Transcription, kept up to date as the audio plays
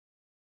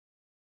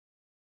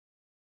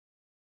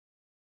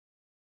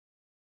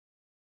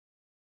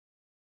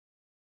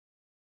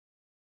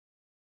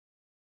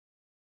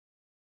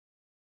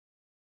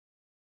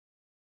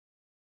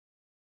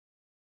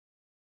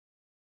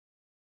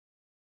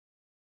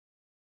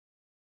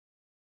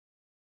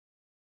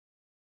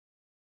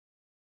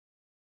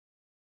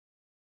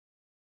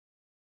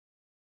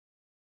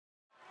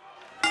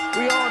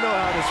We all know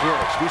how this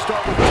works. We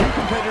start with two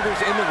competitors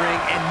in the ring,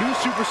 and new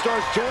superstars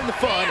join the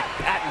fun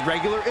at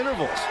regular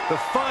intervals. The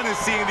fun is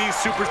seeing these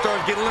superstars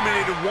get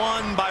eliminated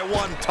one by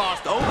one,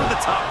 tossed over the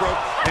top rope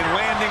and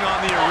landing on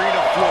the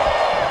arena floor.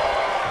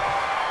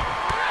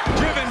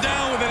 Driven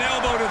down with an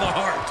elbow to the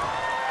heart.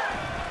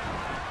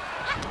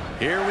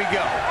 Here we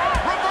go.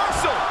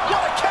 Reversal!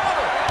 What a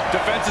counter!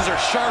 Defenses are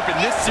sharp in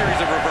this series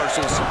of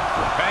reversals.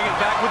 Banging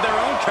back with their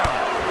own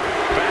counter.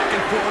 Back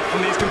and forth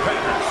from these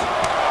competitors.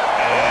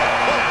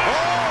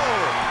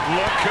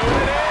 Look who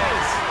it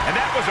is! And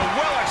that was a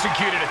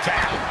well-executed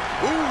attack.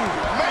 Ooh,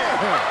 man!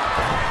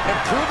 And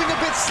proving a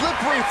bit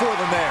slippery for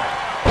them there.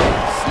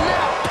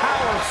 Snap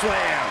power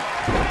slam.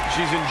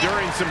 She's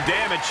enduring some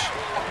damage.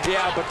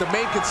 Yeah, but the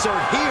main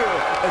concern here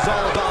is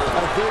all about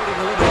avoiding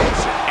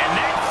elimination. And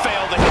that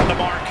failed to hit the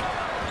mark.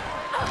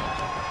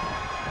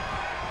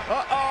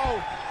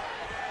 Uh-oh.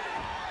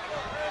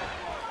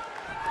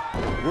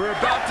 We're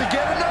about to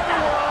get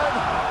another one.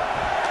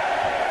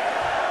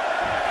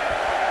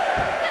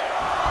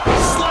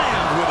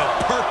 Slammed with a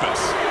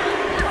purpose.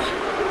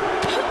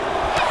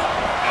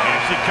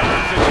 Here she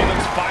comes, and she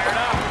looks fired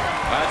up.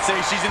 I'd say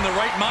she's in the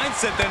right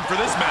mindset then for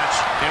this match.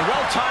 And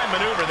well-timed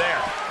maneuver there.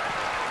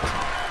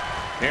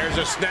 Here's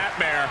a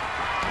snapmare.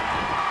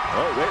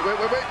 Oh, wait.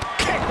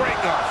 Kick right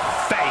in her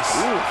face.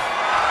 Ooh.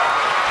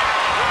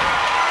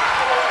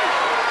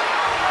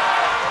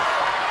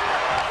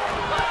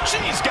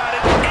 She's got an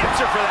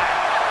answer for that.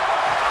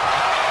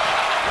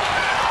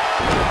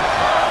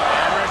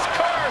 Amber's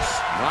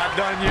curse. Not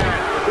done yet.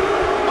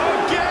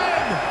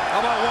 Again.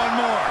 How about one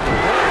more?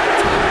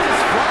 Time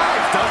just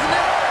flies, doesn't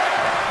it?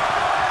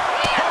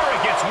 Corey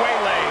gets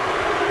waylaid.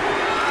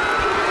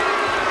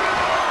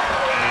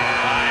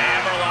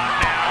 Hammerlock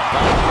now.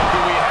 What do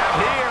we have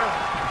here?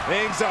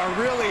 Things are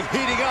really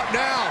heating up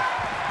now.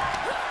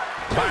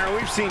 Byron,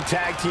 we've seen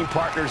tag team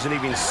partners and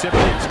even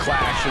siblings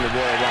clash in the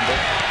Royal Rumble.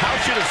 How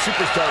should a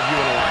superstar view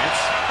an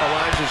alliance?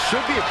 Alliances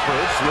should be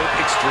approached with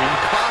extreme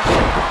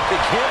caution. They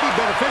can be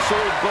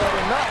beneficial, but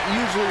are not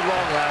usually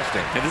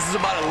long-lasting. And this is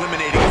about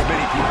eliminating as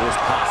many people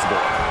as possible.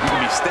 You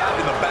can be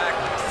stabbed in the back,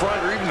 front,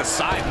 or even the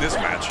side in this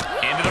match.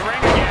 Into the ring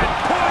again.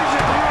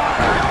 Poison run.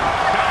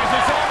 Guys,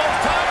 it's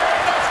almost time for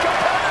our next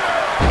competitor.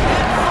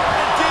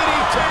 Inverted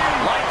DDT.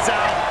 Lights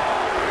out.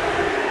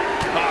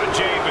 Oh,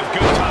 Jade with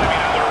good timing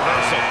on the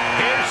reversal.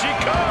 Here she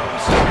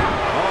comes.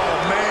 Oh,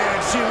 man,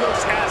 she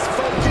looks as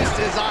focused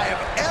as I have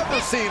ever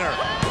seen her.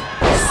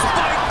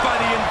 Spiked by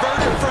the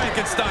inverted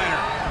Frankensteiner.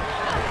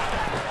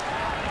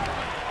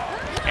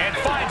 And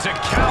finds a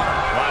counter.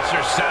 Watch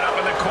her set up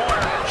in the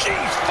corner.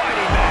 She's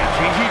fighting back.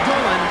 Gigi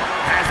Dolan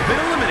has been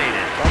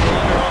eliminated.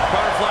 Underhook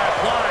butterfly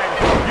applied.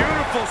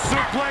 Beautiful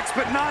suplex,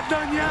 but not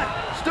done yet.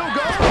 Still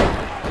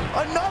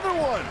going. Another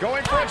one.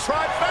 Going for a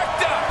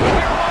trifecta.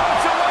 We're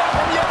moments away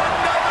from yet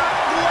another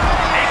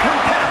A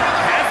competitor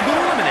has been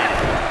eliminated.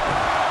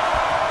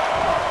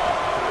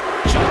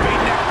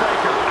 jumping neck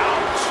breaker.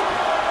 Ouch.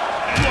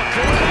 Look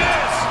who it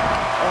is.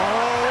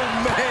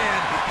 Oh, man.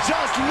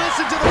 Just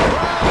listen to the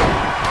crowd.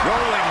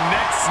 Rolling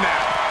neck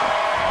snap.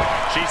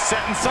 She's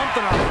setting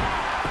something up.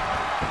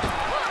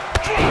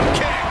 Drop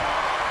kick.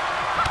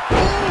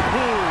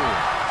 Ooh.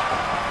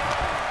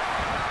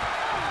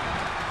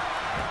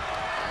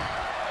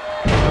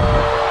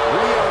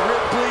 Rhea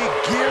Ripley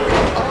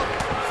gearing up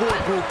for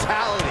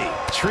brutality.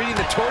 Treating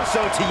the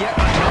torso to yet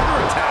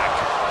another attack.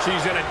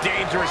 She's in a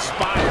dangerous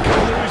spot.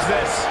 Could lose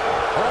this.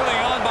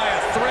 Holding on by a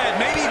thread,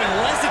 maybe even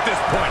less at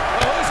this point.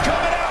 Who's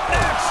coming out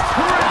next?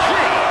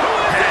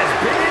 Has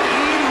been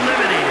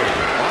eliminated.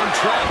 On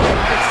track,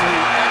 nicely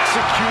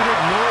executed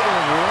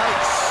Northern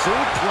Light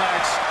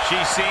suplex.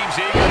 She seems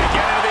eager to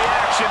get into the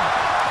action.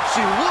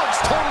 She looks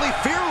totally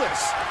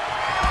fearless.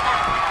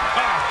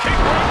 Kick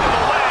right to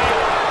the leg.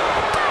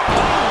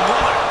 Oh,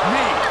 what a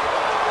knee.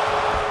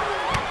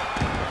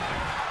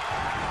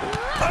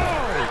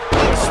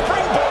 The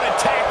springboard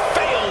attack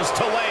fails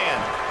to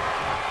land.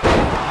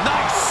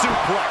 Nice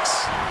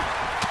suplex.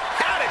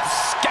 Had it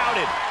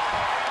scouted.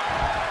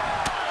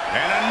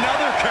 And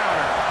another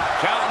counter.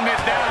 Counting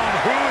it down.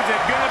 Who is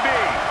it going to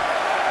be?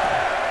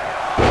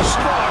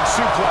 Strong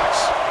suplex.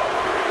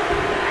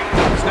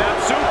 Snap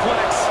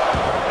suplex.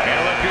 And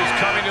look who's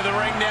coming to the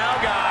ring now,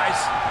 guys.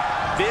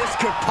 This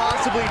could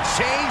possibly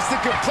change the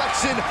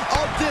complexion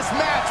of this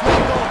match,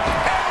 Michael.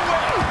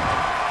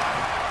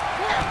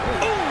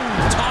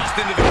 Ooh, tossed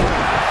into the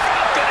corner.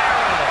 Falcon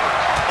arrow.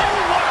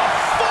 Oh, what a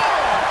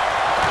forearm.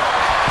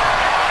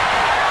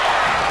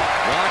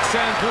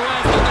 Roxanne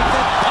Perez looking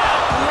for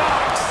pop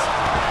rocks.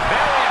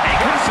 A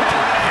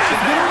competitor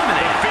has been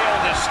eliminated. The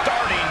field is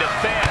starting to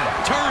thin.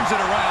 Turns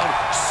it around.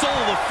 Sole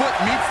of the foot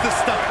meets the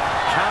stomach.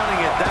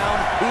 Counting it down,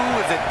 who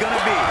is it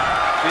gonna be?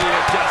 Rhea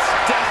just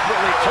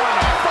desperately trying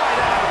to fight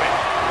out of it.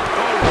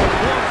 Oh,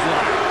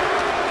 clothesline.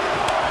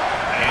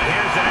 And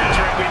here's an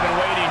entrant we've been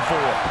waiting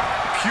for.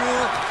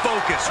 Pure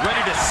focus,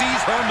 ready to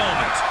seize her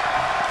moment.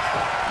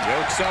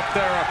 Yokes up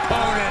their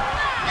opponent.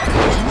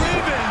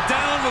 Driven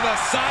down with a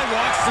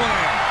sidewalk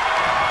slam.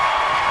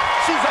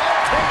 She's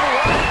all taken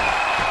away.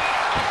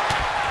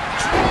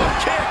 Drop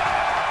kick.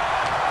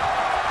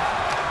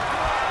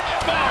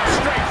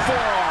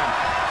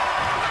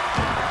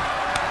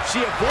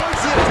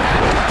 avoids the attack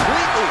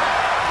completely.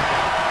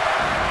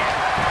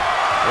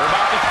 We're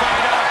about to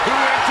find out who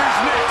enters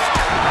next.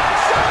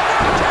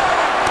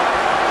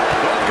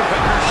 Both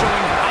competitors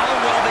showing how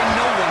well they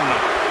know one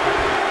another.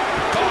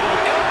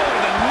 Oh, elbow to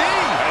the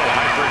knee. That'll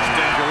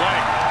hyperextend your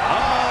leg.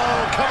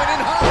 Oh, coming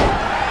in hot.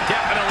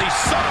 Definitely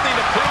something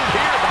to prove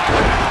here,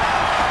 Byron.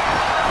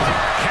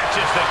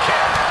 Catches the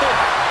kick.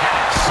 Had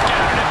it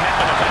scattered and met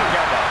with a back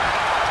elbow.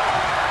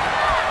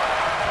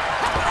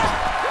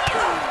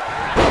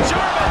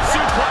 German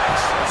suplex.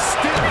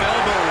 Stiff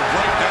elbow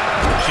right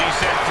down. She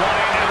sent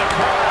flying into the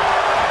corner.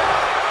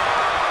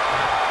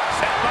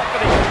 Set up for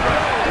the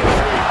incredible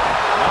sweep.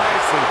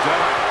 Nicely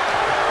done.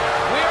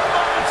 We are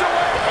moments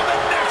away from the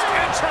next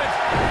entrant.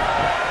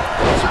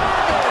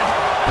 German.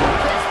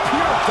 Just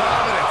pure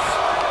dominance.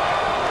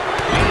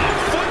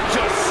 Foot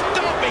just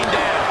stomping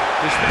down.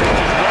 This match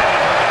is ready.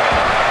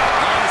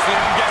 Honestly,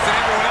 I'm guessing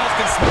everyone else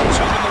can smell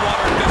chum in the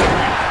water at this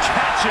point.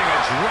 Catching a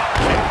drop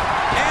kick.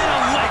 And a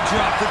leg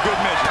drop for good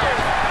measure.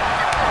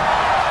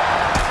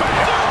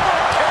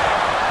 Super kick.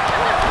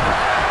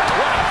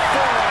 What a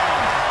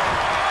forearm.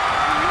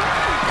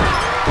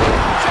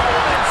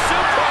 German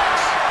suplex.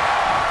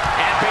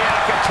 And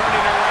Bianca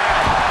turning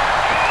around.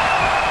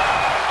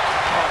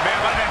 Oh, man,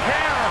 by the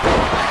hair.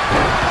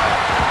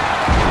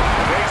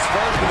 Face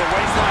first with a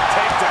waistline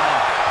takedown.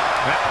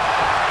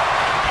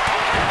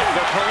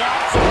 The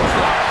colossal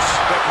clutch.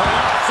 The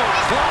colossal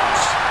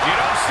clutch. You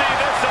don't see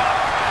this up.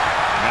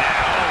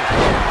 Now,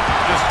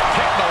 just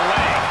kick the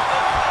leg.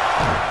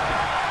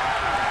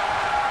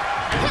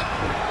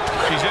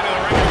 She's into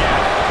the ring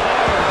again.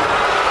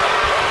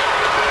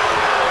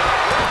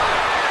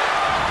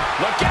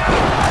 Look out.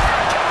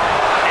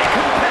 A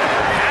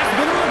competitor has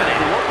been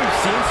eliminated. What we've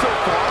seen so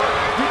far,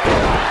 you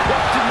cannot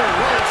question the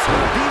lengths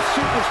these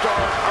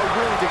superstars are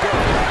willing to go.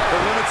 The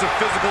limits of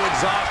physical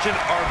exhaustion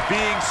are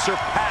being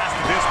surpassed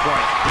at this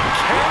point.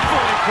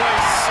 Carefully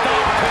placed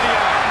stomp to the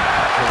arm.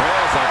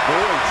 Perez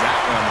avoids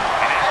that one.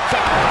 An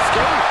agile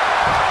escape.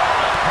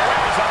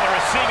 Perez on the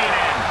receiving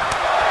end.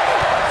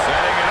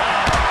 Setting it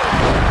up.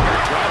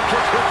 Drop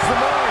kick hits the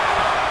mark.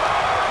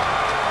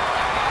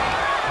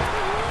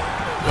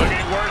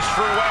 Looking worse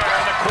for wear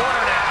in the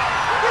corner now.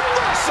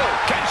 Reversal.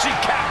 Can she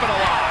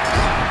capitalize?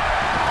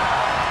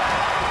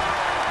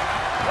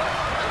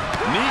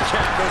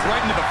 Kneecap goes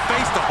right into the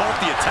face to halt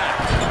the attack.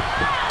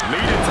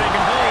 Lita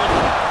taking hold.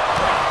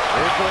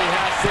 Ripley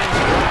has things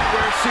right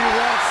where she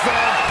wants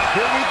them.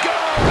 Here we go.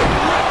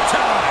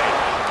 Riptide.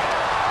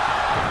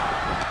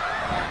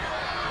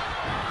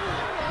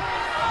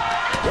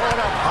 Going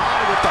up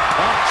high with the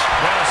punch.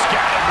 Well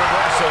scattered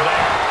reversal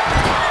there.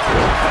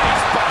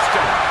 Face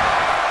buster.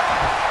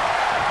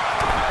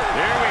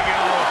 Here we go.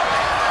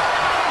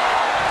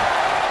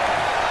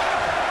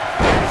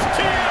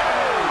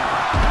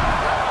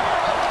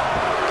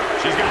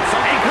 She's got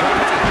something coming.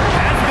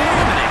 Has been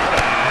eliminated.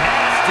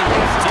 Nasty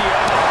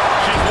STO.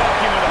 She's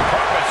walking with a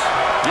purpose.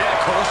 Yeah,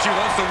 Cole, she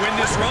wants to win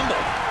this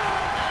Rumble.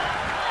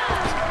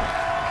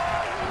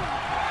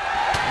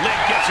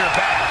 Liv gets her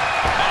back.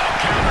 Oh,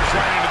 counters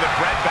right into the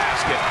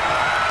breadbasket.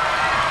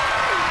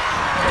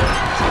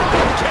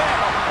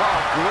 Oh,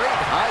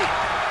 great height.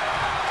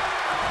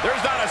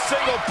 There's not a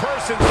single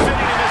person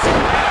sitting in this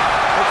arena.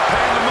 It's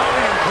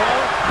pandemonium,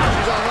 Cole.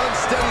 She's on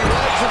unsteady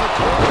legs in the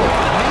corner.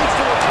 Needs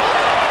to retire.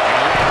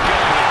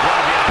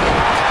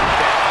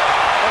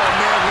 Oh,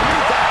 man, when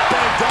you're that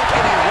banged up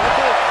in a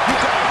Rumble,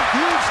 you've got a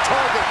huge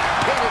target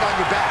painted on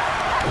your back.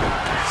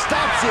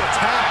 Stops the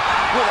attack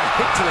with a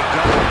hit to the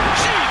gut.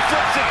 She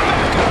flips it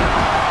back up.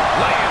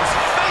 Lands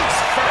face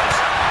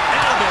first.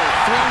 Elbow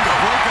thrown to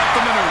break up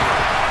the maneuver.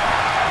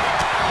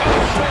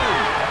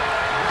 Boom.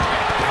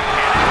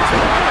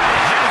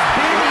 Has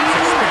been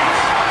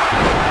experienced.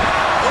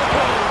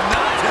 Oh,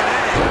 not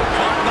today.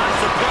 Caught by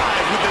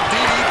surprise with the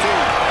DDT.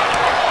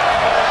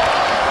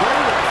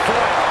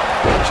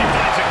 She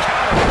finds a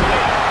counter from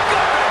Liv.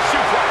 Good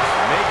suplex.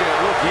 Making it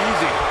look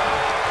easy.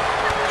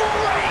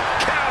 Great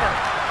counter.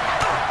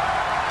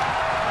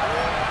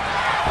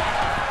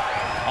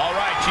 All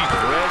right, she's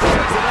Perez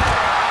sets it up.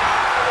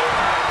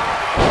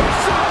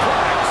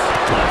 suplex.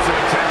 Lots of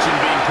attention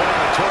being put on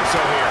the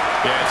torso here.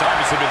 Yeah, it's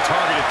obviously been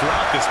targeted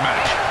throughout this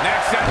match.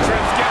 Next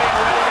entrance getting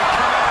ready to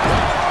come out.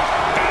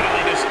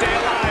 Battling to stay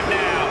alive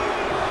now.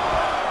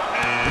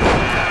 And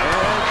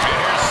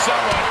here's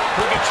someone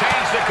who can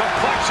change the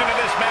complexion of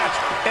this match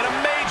in a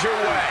major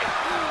way.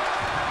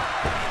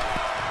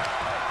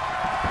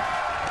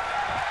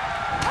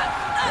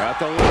 Got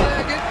the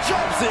leg and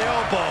jumps the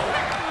elbow.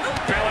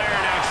 Belair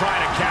now trying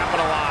to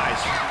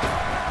capitalize.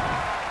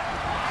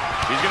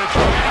 He's going to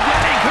try it again.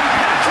 A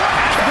competitor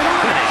has been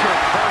eliminated.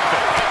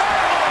 Perfect.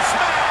 Oh,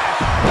 smash!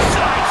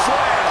 Side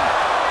slam!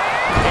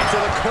 Into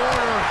the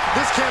corner.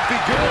 This can't be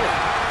good.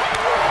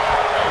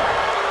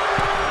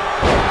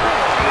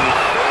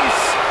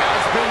 Face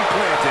has been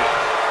planted.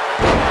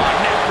 Oh,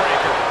 neck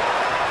breaker.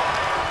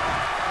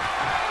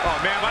 Oh,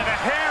 man, by the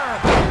hair.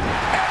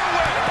 Hair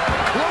whip.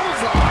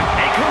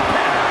 Clothesline. A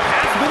competitor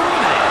has been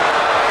eliminated.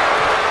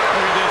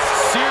 Look at this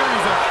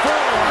series of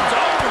forearms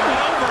over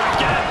and over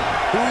again.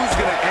 Who's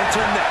going to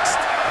answer next.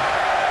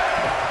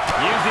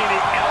 Using the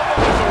elbow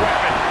as a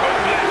weapon. Oh,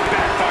 that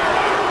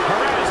backfired.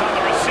 Perez on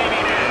the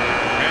receiving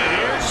end. And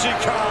here she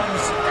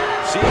comes.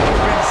 She's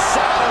been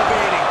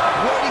salivating,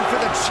 waiting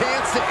for the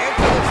chance to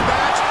enter this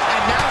match,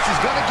 and now she's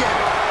gonna get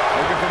it.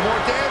 Looking for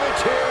more damage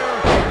here.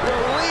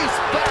 Release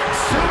back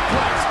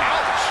suplex.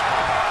 Ouch.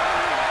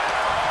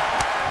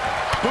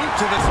 Boot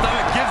to the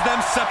stomach gives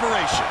them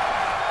separation.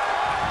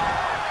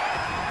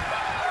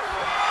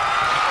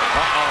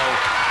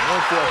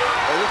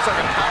 It looks like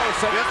a power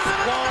set. This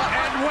won't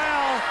end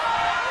well.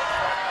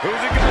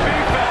 Who's it gonna be,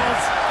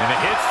 fellas? And the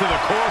hits to the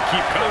core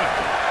keep coming.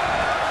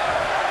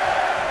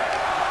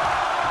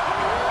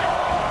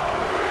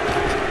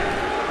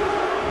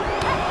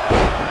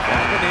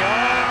 Up in the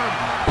arm.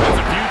 That's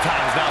a few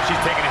times now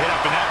she's taking a hit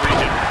up in that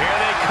region. Here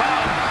they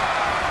come.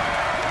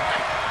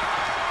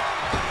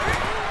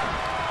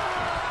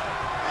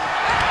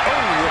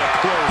 Oh, what a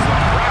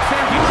clothesline.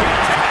 Roxanne, you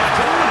can't take the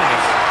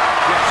tournament.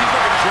 Yeah, she's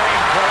looking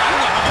drained, Cole. I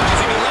don't know how much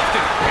is even left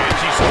in her. And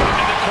she's slipping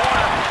in the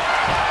corner.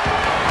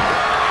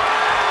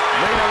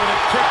 Lena with a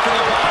kick to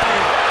the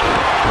body.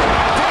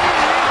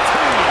 DDT.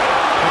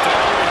 It's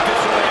always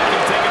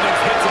disorienting taking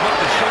those hits above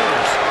the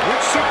shoulders.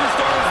 Which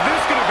superstar is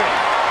this going to be?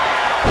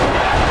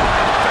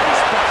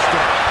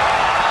 Facebuster.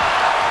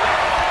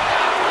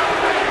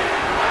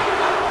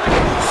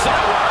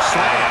 Sidewalk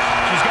slam.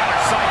 She's got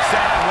her sights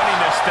set on winning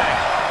this thing.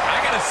 I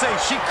got to say,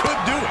 she could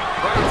do it.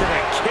 Right to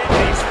the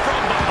kidneys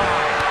from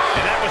behind.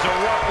 And that was a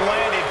rough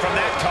landing from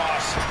that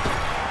toss.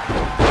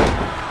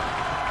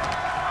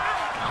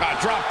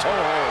 Drop toe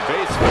hold.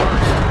 Face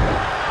first.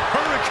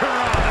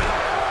 Hurricane.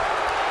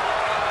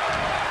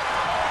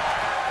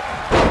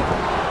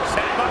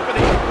 Set him up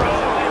with the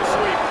rolling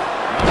sweep.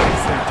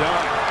 Nicely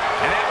done.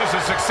 And that was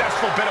a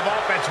successful bit of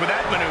offense with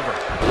that maneuver.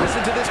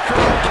 Listen to this curve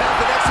count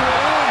the next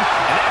one.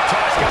 And that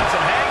toss got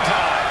some hang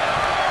time.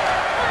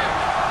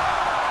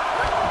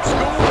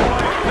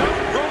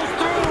 Rolls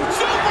through.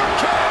 Super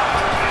kick.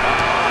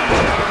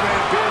 Gentlemen,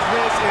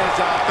 business is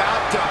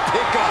about to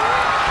pick up.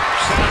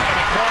 Shot in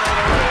the corner of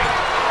the ring.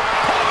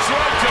 Punch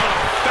right to the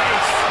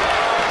face.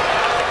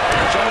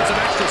 Showing some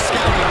extra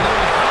scouting,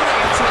 knowing how to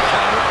answer the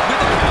counter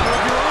with a counter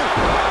of your own.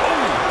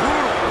 Oh,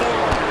 brutal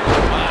forward.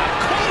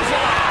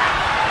 Clothesline.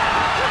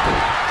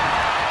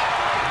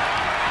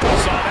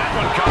 Saw that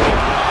one coming.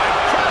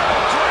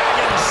 Incredible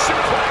dragon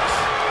suplex.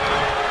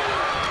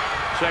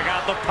 Check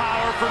out the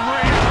power from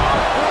Rhea.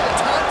 Boy, the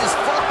time just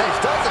flies,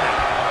 doesn't it?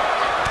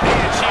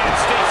 And she and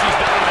Stacy's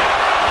down there.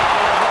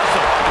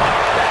 Reversal.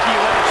 Becky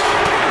Lynch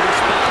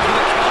responds with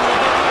a counter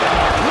of her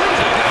own.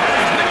 Rhea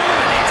has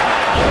dominates her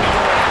under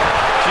the ring.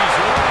 She's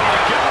ready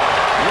to go.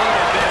 Look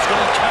at this,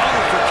 going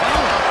counter for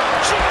counter.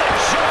 She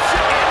jumps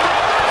it and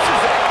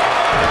reverses it.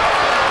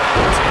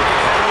 Taking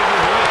head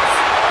over heels.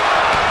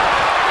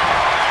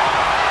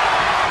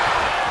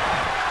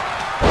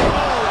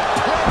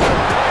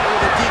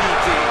 With a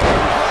DDT.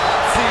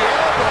 Drops the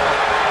elbow.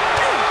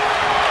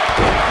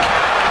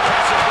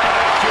 Impressive right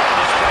here on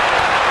display.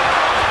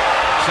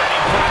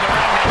 Setting point in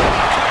the ring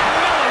now.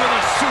 Carmella with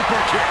a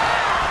super kick.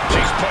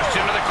 She's pushed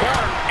into the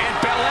corner, and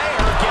Belair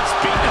gets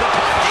beat to the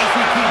punch.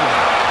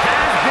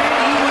 Has been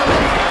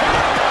eliminated.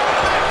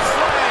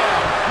 Slam.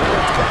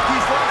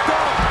 Becky's locked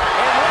up.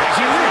 And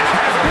Becky Lynch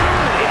has been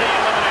eliminated. The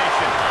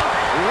elimination.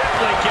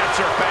 Ripley gets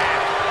her back.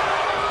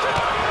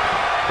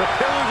 The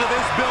pillars of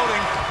this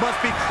building must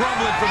be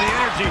crumbling from the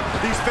energy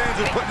these fans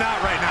are putting out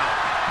right now.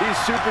 these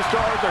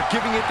superstars are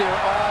giving it their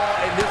all,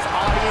 and this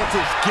audience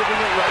is giving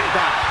it right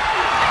back.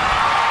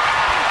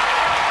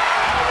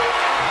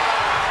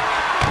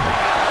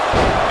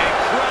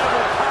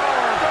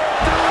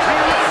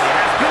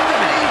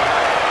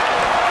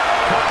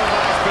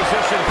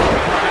 Position for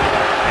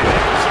Carmella, and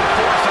there was some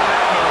force on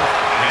that move.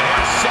 And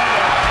it's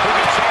Summer who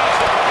can change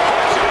the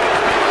proportion of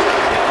this match.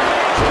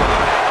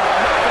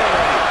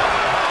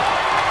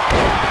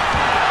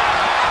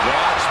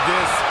 Watch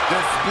this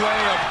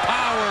display of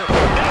power.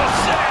 And a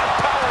sad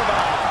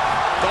powerbomb.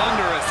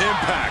 Thunderous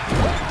impact.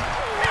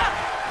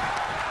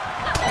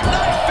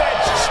 Knife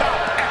edge chop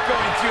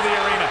echoing through the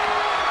arena.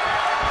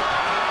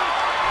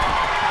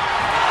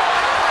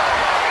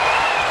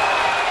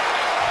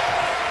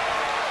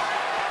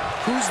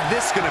 Who's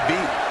this gonna be?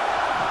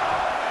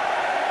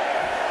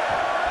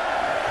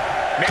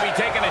 Maybe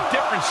taking a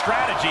different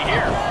strategy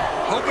here.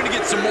 Hoping to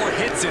get some more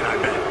hits in, I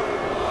bet.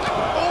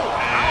 Oh,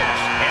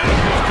 ouch. And look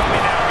who's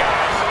coming now,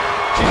 guys.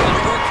 She's got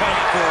work cut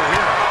out for her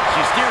here.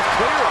 She steers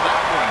clear of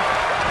that one.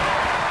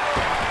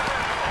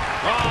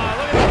 Oh,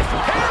 look at this.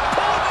 Hair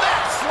pulled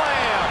that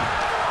slam.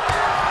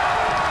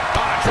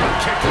 Drop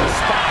kick to the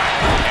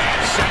spine. And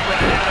sent right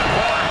out of the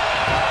corner.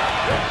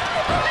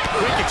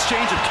 Quick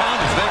exchange of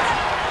counters there.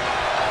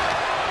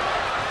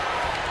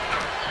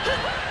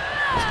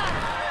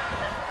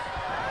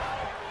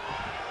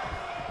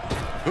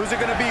 Who's it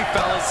gonna be,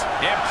 fellas?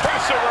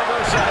 Impressive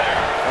reversal there.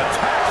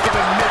 Attack from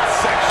the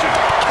midsection.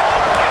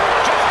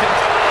 Just in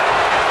time.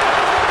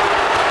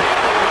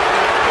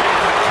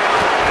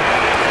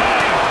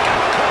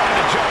 Caught in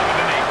the jaw with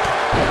the knee.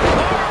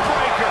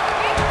 Heartbreaker.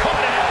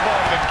 Caught an elbow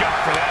in the gut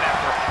for that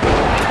effort.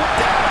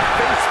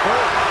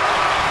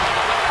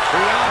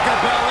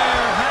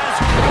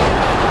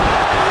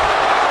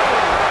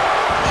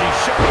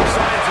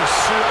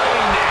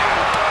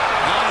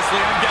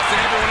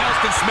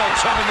 smell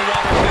chum in the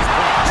water at this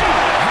point.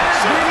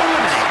 Has been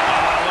eliminated.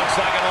 Looks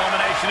like an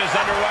elimination is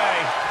underway.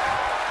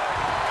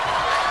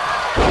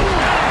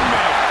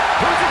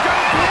 Who's it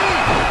going to be?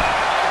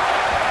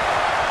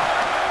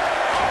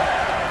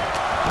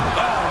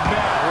 Oh,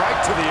 man, right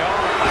to the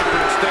arm.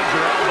 Hyperextend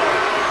your elbow.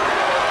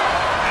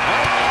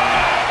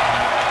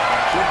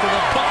 Into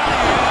the body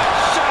of that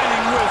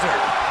shining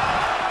wizard.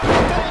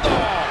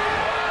 Bulldog.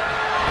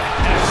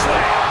 And a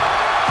slam.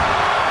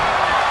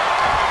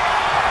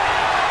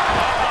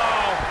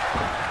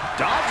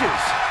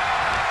 Dodges.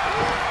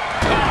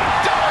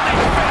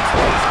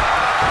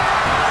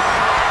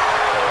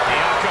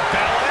 Bianca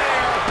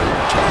Belair.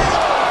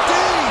 KOD.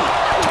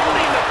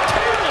 Turning the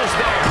tables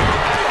there.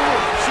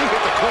 She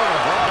hit the corner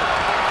hard.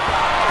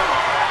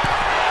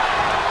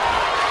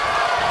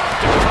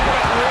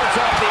 Dakota wards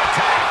off the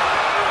attack.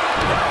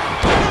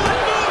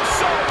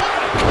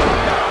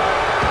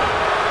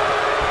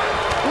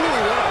 Ooh,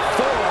 what a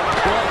forearm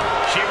club.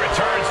 She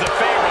returns the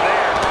favor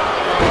there.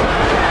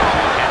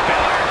 And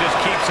Belair just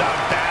keeps on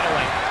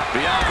battling.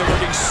 Bianca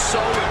looking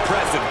so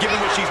impressive, given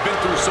what she's been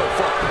through so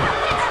far.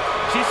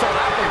 She saw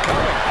that one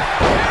coming.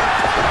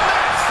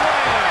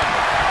 Slam.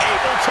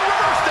 Able to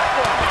reverse that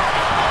one.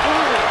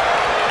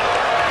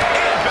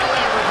 And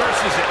Belair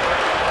reverses it.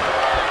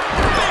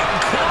 Big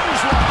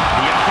clothesline.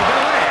 Bianca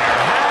Belair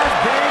has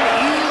been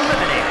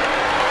eliminated.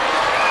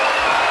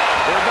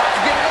 They're about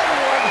to get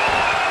another one.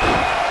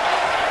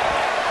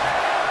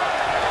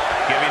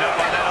 Giving up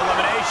on that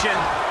elimination.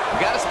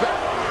 Got to spare.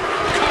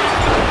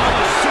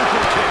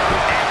 Super kick.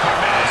 And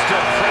Carmella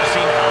still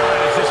pressing on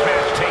as this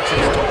match takes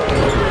its toll.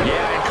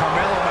 Yeah, and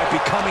Carmella might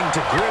be coming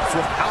to grips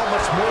with how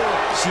much more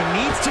she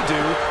needs to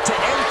do to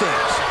end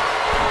things.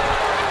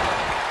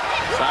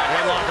 Side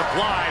headlock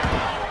applied.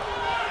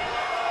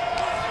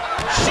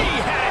 She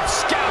had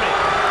scouted.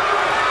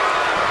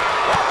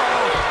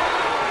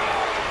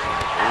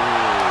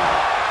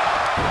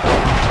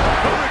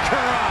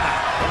 Hurricane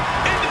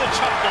into the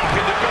chop block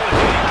and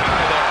debilitating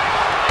counter there.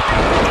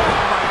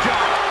 Oh my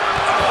God.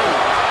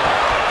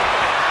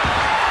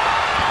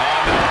 Oh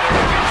no, they're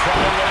going to be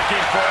trouble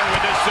looking for her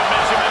with this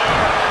submission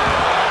maneuver.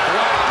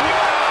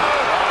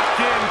 Locked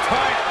in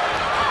tight.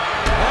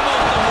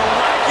 Almost a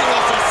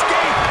miraculous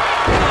escape.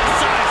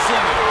 Side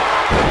slam.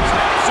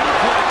 Snap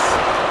suplex.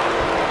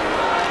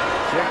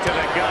 Kick to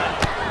the gut.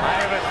 I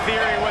have a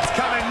theory what's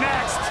coming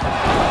next.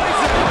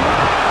 Poison.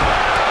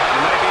 You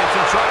might be in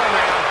some trouble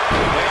now.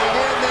 Hang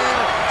in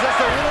there. Just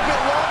a little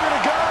bit longer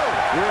to go.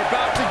 We're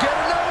about to get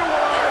another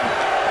one.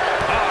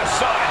 Oh,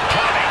 saw it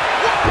coming.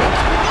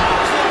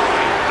 Ouch.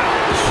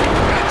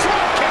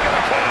 Drop kick in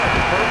the corner.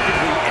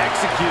 Perfectly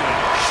executed.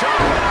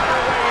 Charlotte on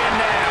her way in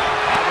now.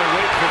 I've been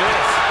waiting for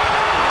this.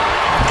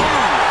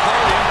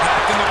 Hard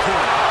impact in the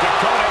corner.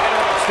 Dakota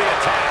interrupts the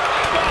attack.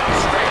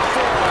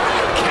 Straightforward.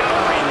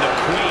 Countering the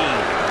queen.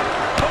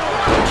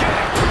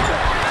 Kick.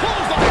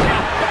 Clothesline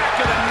out back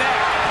of the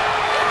neck.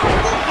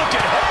 Look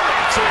at her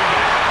answering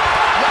that.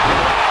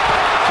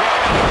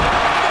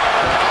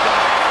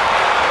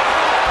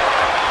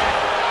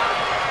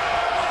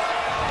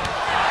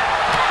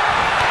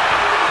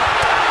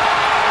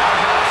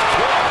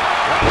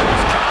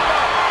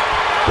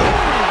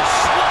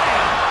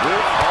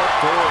 With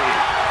authority.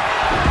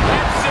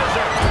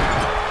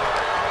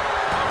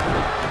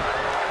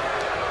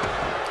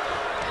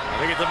 I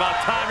think it's about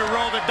time to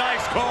roll the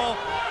dice, Cole.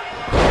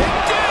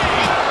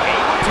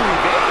 Able to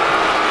evade.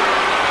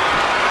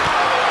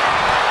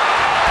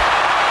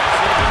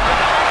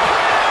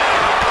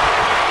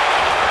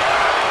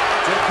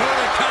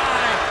 Dakota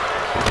Kai.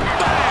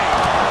 Bang!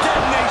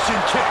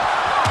 Detonation kick.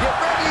 Get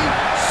ready.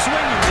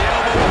 Swinging the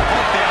elbow to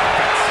pump the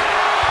offense.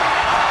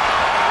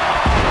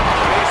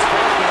 Face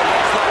first with a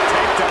waistlock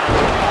takedown.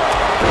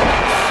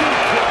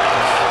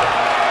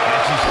 And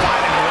she's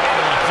finding a way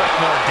to inflict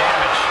more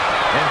damage.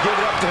 And give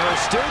it up to her.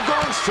 Still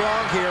going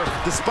strong here,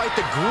 despite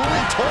the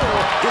grueling toll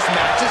this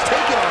match is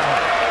taking on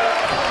her.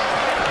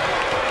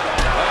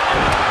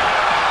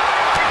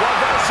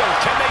 Reversal.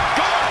 Can they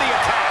go on the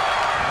attack?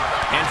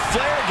 And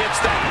Flair gets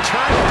that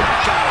turn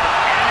back on it.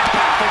 An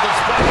impactful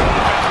display of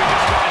offense we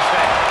just finished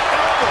there.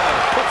 Elbow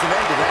puts an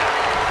end to that.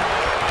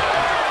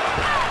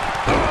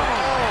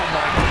 Oh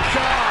my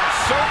God!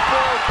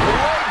 Surfboard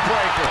leg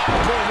breaker.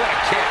 Boy, what a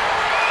kick!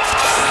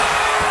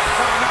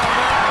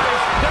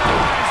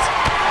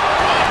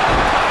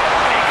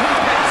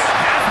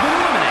 Has been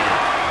eliminated.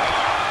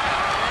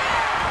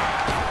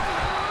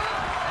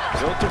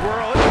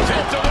 Tilt-a-whirl.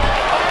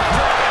 Tilt-a-whirl.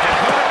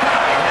 Dakota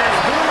Kai has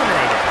been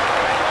eliminated.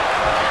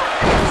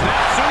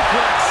 Snap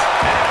suplex.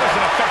 That was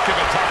an effective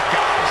attack,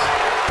 guys.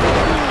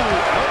 Ooh,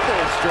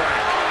 elbow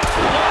strike.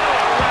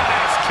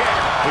 Roundhouse kick.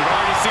 We've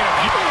already seen a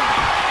few.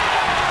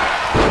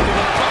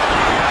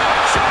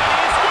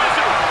 Chinese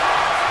wizard.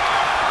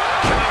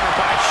 Countered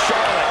by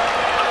Charlotte.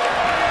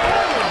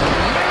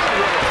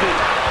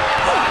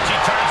 She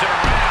turns it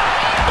around.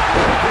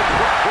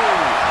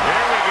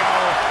 There we go.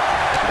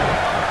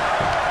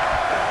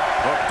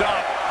 Hooked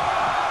up.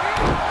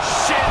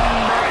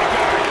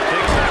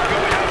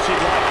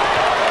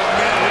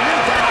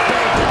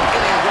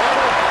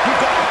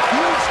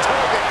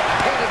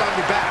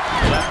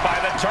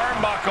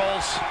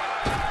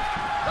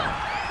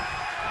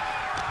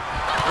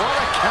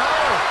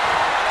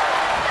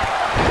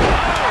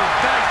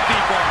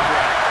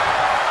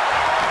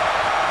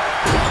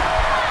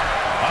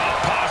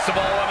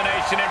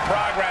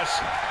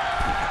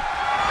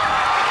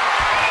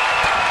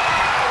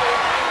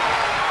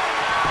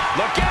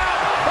 Look out!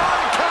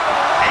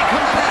 A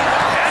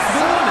competitor has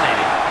been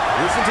eliminated.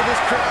 Listen to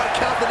this crowd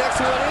count the next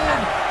one in.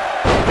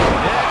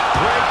 Neck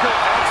breaker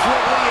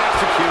excellently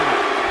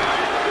executed.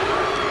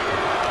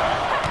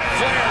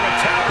 Flair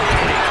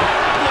retaliating.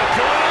 Look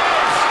who it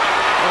is!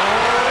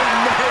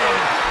 Oh,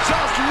 man.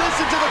 Just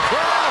listen to the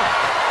crowd.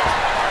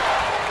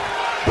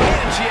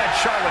 And she had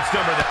Charlotte's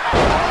number there.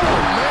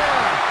 Oh, man.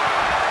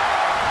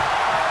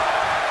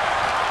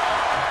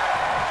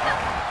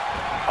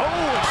 Oh,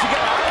 and she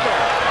got out of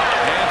there.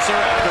 Answer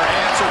after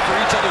answer for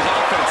each other's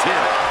offense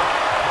here.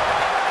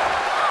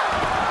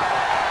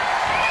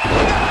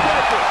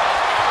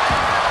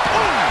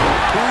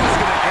 Who's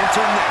going to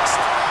enter next?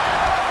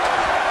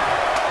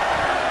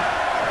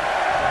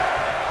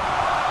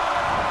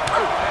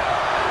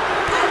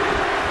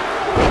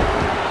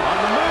 On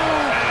the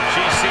move.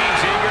 She seems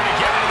eager to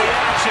get into the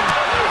action.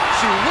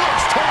 She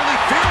looks totally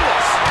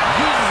fearless.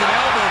 Uses an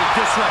elbow to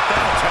disrupt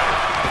that attack.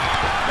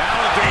 Now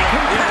A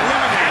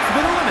competitor has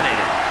been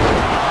eliminated.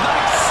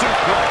 nice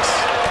suplex.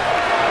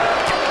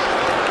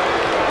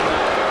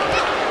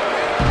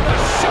 The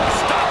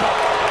showstopper.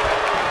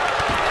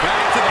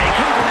 Back to the A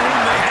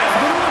competitor has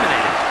been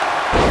eliminated.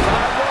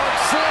 Sidewalk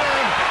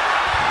slam.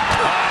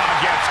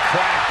 Gets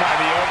cracked by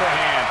the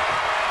overhand.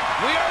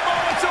 We are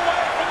moments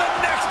away from the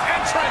next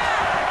entrant.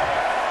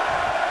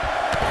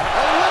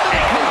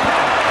 A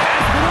competitor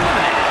has been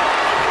eliminated.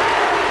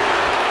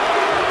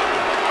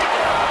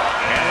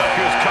 And look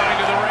who's coming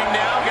to the ring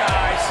now,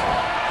 guys.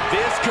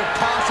 This could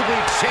possibly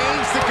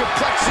change the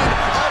complexion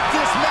of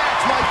this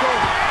match, Michael.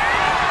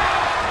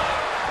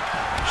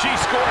 She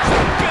scores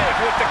big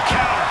with the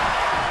counter.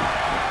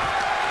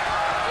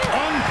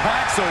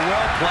 Unpacks a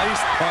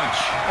well-placed punch.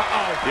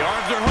 Uh-oh. The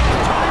arms are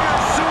hooked. Tiger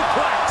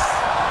suplex.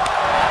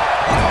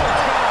 Oh,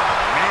 God,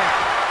 man.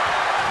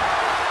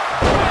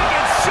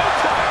 Dragon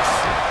suplex.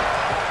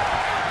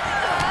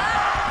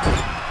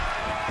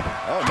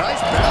 Oh,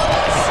 nice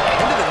balance.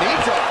 Into the knee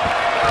drop.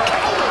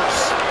 Counters.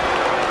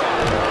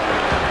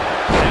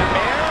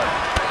 Air.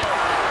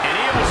 And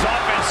Evil's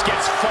offense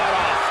gets fought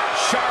off.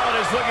 Charlotte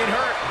is looking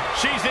hurt.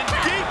 She's in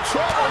deep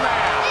trouble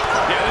now.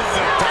 Yeah, this is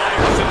a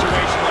dire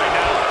situation right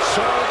now.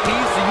 Charlotte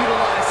needs to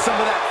utilize some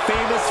of that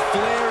famous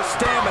Flair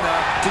stamina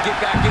to get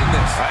back in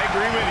this. I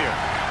agree with you.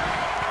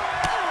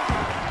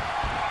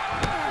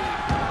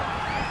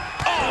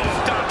 Oh,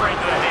 stop right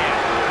to the hand.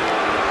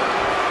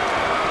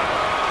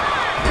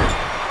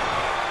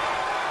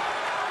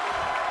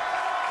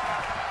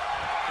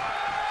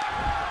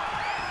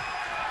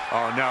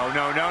 Oh, no,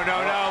 no, no,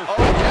 no, no. Oh,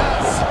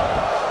 yes.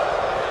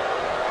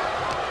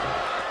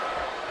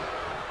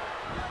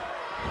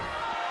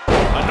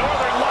 A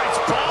Northern Lights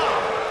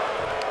bomb.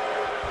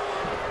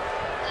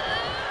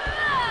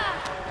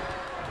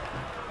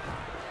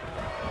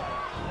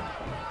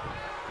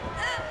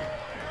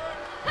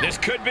 This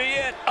could be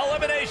it.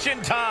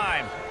 Elimination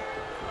time.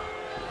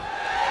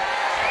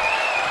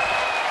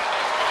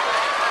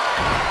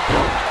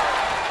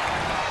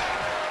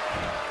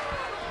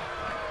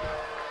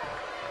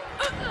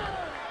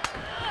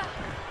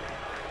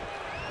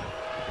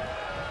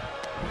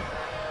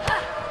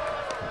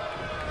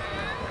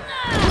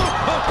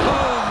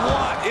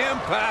 What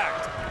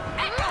impact!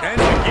 And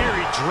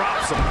Nagiri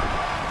drops him.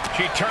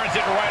 She turns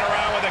it right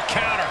around with a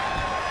counter.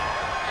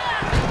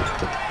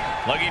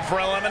 Looking for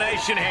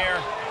elimination here.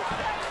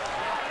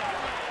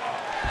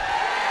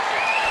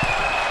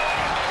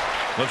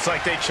 Looks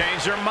like they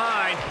changed their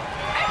mind.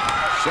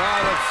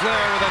 Charlotte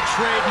Flair with a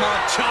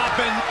trademark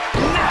chopping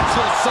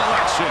natural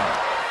selection.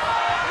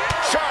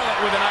 Charlotte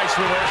with a nice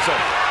reversal.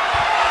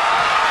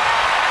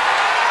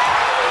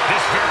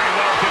 This very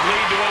well could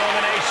lead to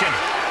elimination.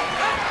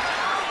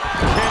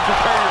 Can't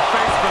prepare your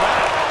face for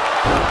that.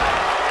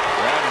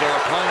 Grabs their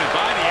opponent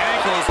by the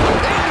ankles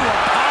into a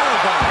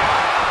powerbomb.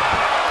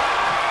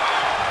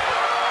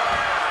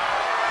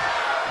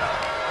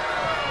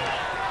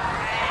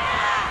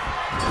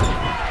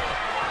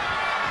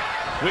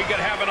 We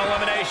could have an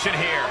elimination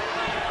here.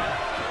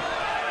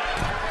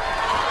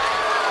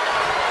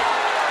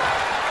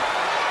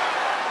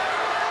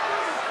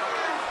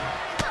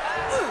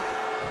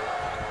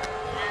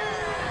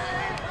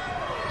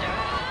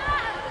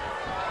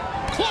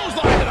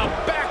 Clothesline to the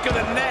back of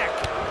the neck.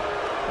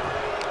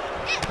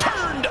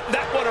 Turned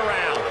that one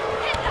around.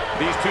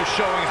 These two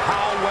showing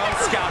how well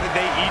scouted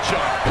they each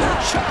are.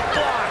 Chop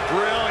block.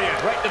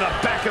 Brilliant. Right to the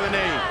back of the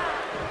knee.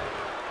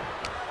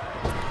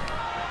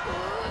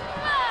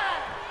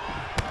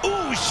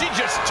 Ooh, she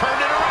just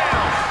turned it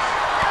around.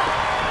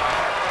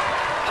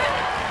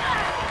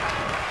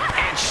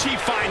 And she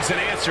finds an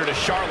answer to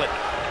Charlotte.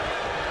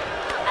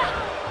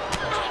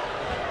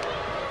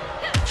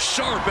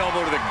 Sharp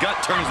elbow to the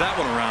gut turns that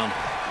one around.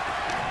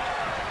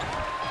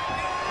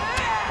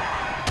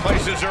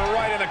 Places her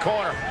right in the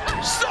corner.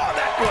 Saw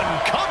that one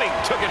coming.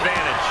 Took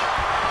advantage.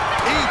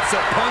 Eats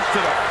a punch to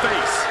the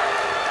face.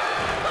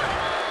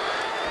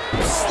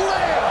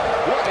 Slam!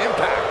 What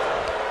impact!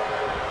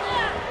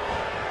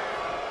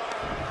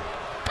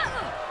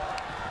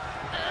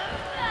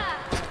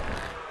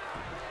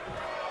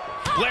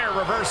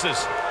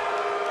 misses.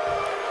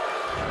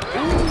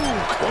 Ooh,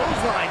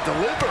 clothesline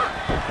delivered.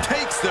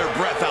 Takes their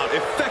breath out.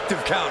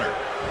 Effective counter.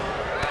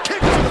 Kick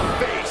to the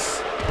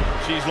face.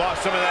 She's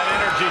lost some of that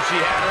energy she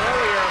had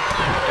earlier.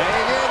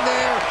 Hang in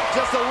there.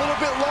 Just a little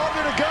bit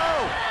longer to go.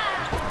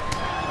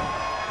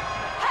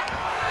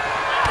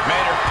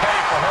 Made her pay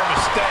for her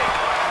mistake.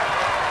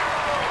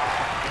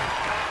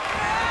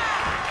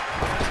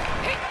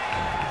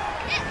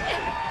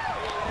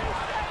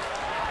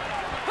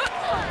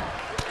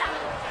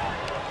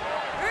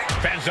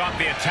 Fends off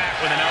the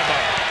attack with an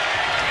elbow.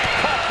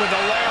 Caught with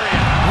a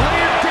lariat.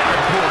 Player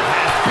Davenport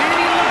has been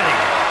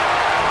eliminated.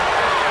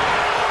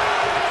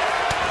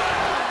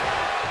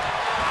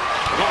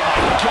 Oh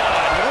my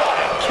God, what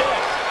a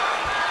kick.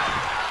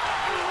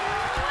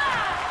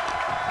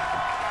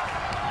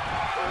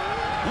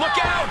 Look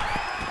out!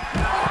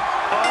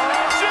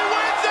 Oh, she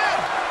wins it!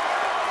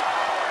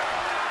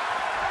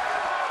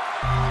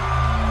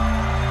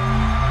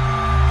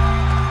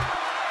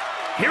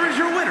 Here is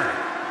your winner.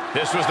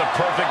 This was the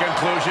perfect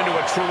conclusion to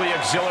a truly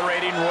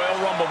exhilarating Royal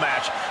Rumble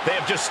match. They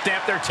have just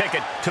stamped their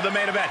ticket to the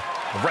main event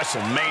of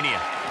WrestleMania.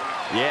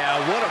 Yeah,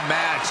 what a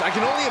match. I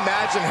can only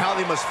imagine how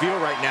they must feel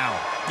right now.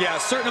 Yeah, a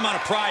certain amount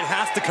of pride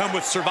has to come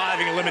with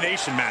surviving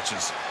elimination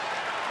matches.